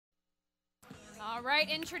All right,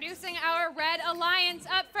 introducing our Red Alliance.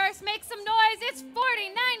 Up first, make some noise. It's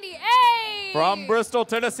 4098. From Bristol,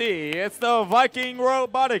 Tennessee, it's the Viking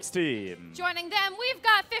Robotics team. Joining them, we've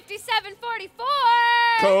got 5744.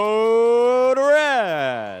 Code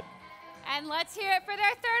Red. And let's hear it for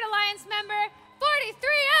their third Alliance member,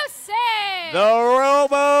 4306. The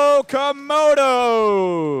Robo Komodos.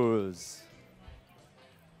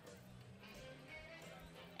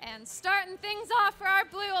 And starting things off for our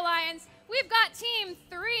Blue Alliance, we've got Team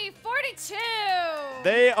 342.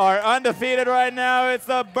 They are undefeated right now. It's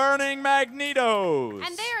the Burning Magnetos.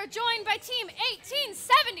 And they are joined by Team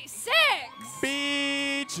 1876.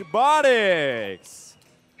 Beachbotics.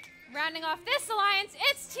 Rounding off this alliance,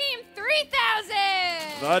 it's Team 3000.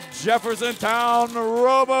 The Jeffersontown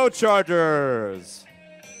Robo Chargers.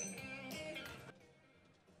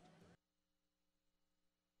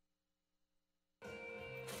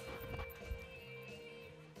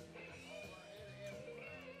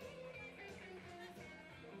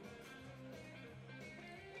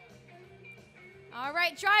 All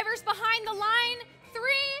right, drivers behind the line, 3,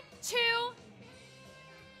 2.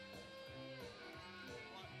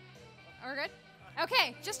 We're good?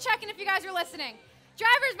 Okay, just checking if you guys are listening.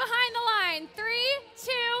 Drivers behind the line, 3,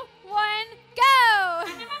 2, 1, go!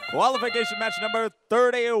 Qualification match number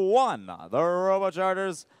 31. The Robo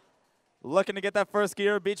Chargers looking to get that first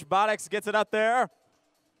gear. Beachbotics gets it up there.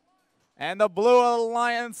 And the Blue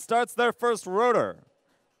Alliance starts their first rotor.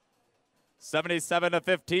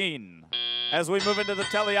 77-15 as we move into the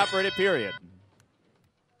teleoperated period.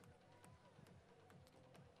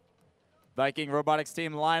 Viking Robotics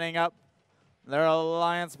team lining up. Their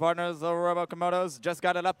alliance partners, the Robo Komodos, just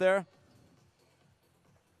got it up there.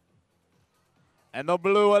 And the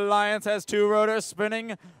Blue Alliance has 2 rotors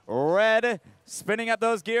spinning. Red spinning up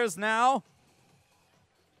those gears now.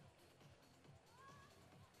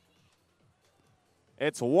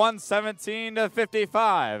 It's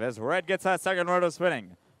 117-55 as Red gets that second rotor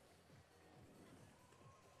spinning.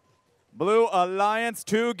 Blue Alliance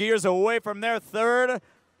 2 gears away from their third.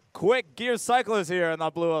 Quick gear cyclers here in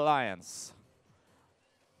the Blue Alliance.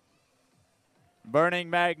 Burning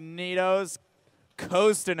Magnetos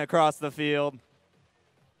coasting across the field.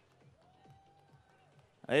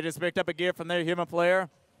 They just picked up a gear from their human player.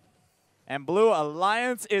 And Blue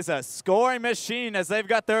Alliance is a scoring machine as they've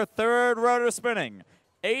got their third rotor spinning.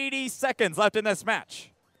 80 seconds left in this match.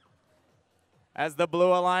 As the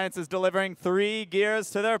Blue Alliance is delivering 3 gears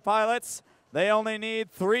to their pilots, they only need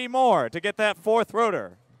 3 more to get that 4th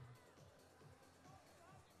rotor.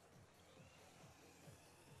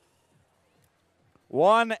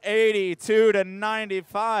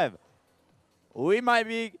 (182-95). We might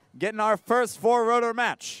be getting our first 4-rotor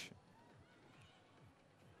match.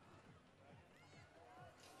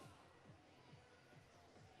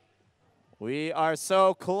 We are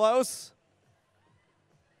so close.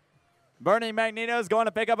 Burning Magneto is going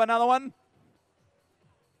to pick up another one.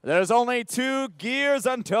 There's only 2 gears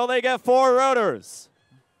until they get 4 rotors.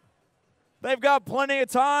 They've got plenty of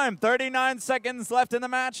time. 39 seconds left in the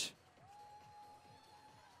match.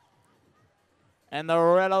 And the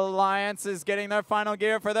Red Alliance is getting their final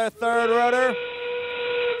gear for their 3rd rotor.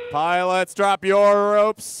 Pilots, drop your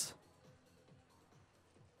ropes.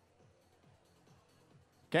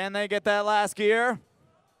 Can they get that last gear?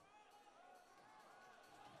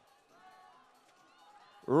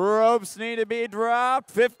 Ropes need to be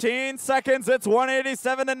dropped. 15 seconds. It's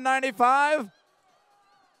 187-95.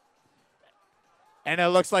 And it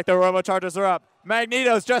looks like the Robo Chargers are up.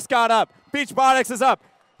 Magneto's just got up. Beachbotics is up.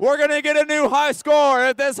 We're going to get a new high score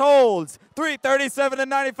if this holds.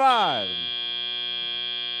 337-95.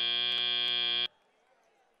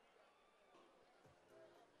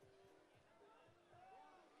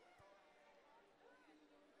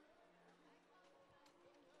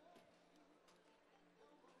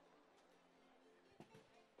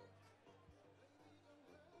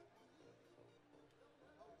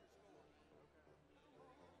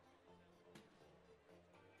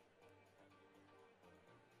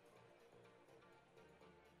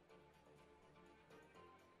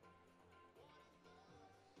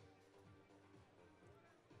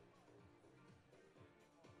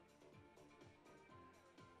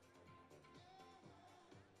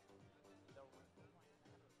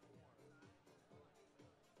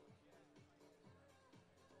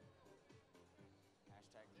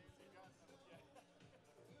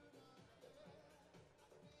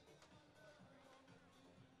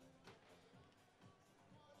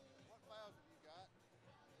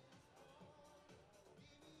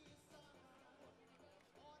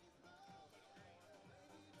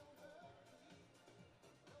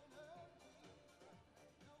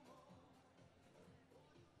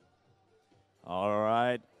 All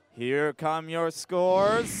right, here come your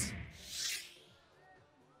scores.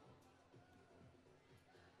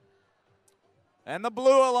 And the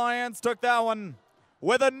Blue Alliance took that one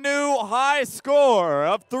with a new high score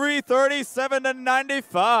of 337 to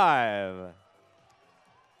 95.